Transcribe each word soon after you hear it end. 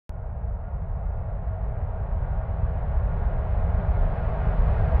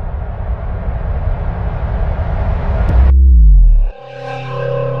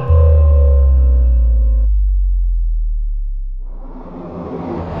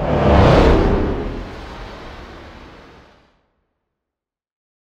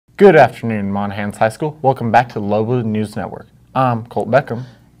Good afternoon, Monahans High School. Welcome back to Lobo News Network. I'm Colt Beckham.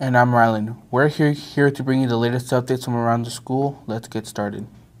 And I'm Rylan. We're here to bring you the latest updates from around the school. Let's get started.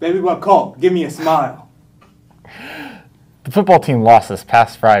 Baby butt Colt, give me a smile. The football team lost this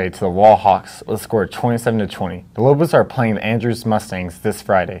past Friday to the Wall Hawks with a score of 27-20. The Lobos are playing the Andrews Mustangs this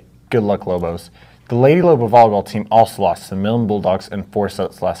Friday. Good luck, Lobos. The Lady Lobo volleyball team also lost to the Milton Bulldogs in 4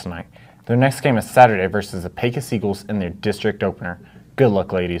 sets last night. Their next game is Saturday versus the Pecos Eagles in their district opener. Good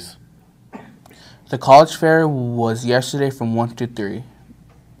luck, ladies. The college fair was yesterday from 1 to 3.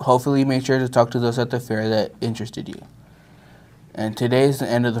 Hopefully you made sure to talk to those at the fair that interested you. And today is the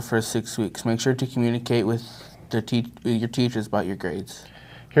end of the first 6 weeks. Make sure to communicate with your teachers about your grades.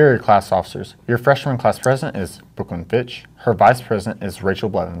 Here are your class officers. Your freshman class president is Brooklyn Fitch. Her vice president is Rachel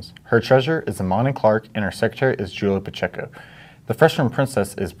Blevins. Her treasurer is Amani Clark, and her secretary is Julia Pacheco. The freshman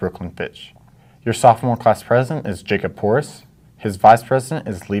princess is Brooklyn Fitch. Your sophomore class president is Jacob Porras. His vice president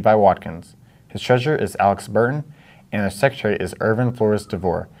is Levi Watkins. His treasurer is Alex Burton, and their secretary is Irvin Flores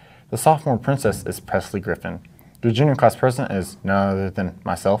DeVore. The sophomore princess is Presley Griffin. Your junior class president is none other than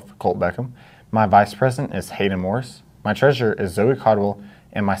myself, Colt Beckham. My vice president is Hayden Morris. My treasurer is Zoe Codwell,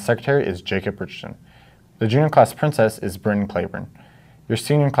 and my secretary is Jacob Richardson. The junior class princess is Brendan Claiborne. Your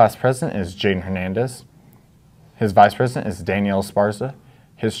senior class president is Jaden Hernandez. His vice president is Danielle Esparza.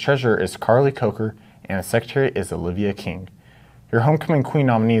 His treasurer is Carly Coker, and his secretary is Olivia King. Your homecoming queen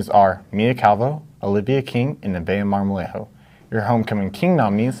nominees are Mia Calvo, Olivia King, and Nevaeh Marmolejo. Your homecoming king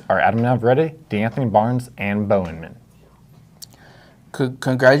nominees are Adam Navarrete, DeAnthony Barnes, and Bo Inman.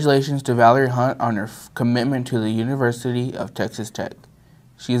 Congratulations to Valerie Hunt on her commitment to the University of Texas Tech.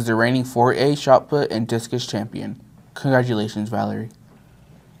 She is the reigning 4A shot put and discus champion. Congratulations, Valerie.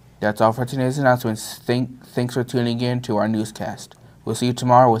 That's all for today's announcements. Thanks for tuning in to our newscast. We'll see you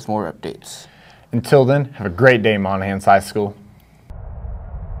tomorrow with more updates. Until then, have a great day, Monahans High School.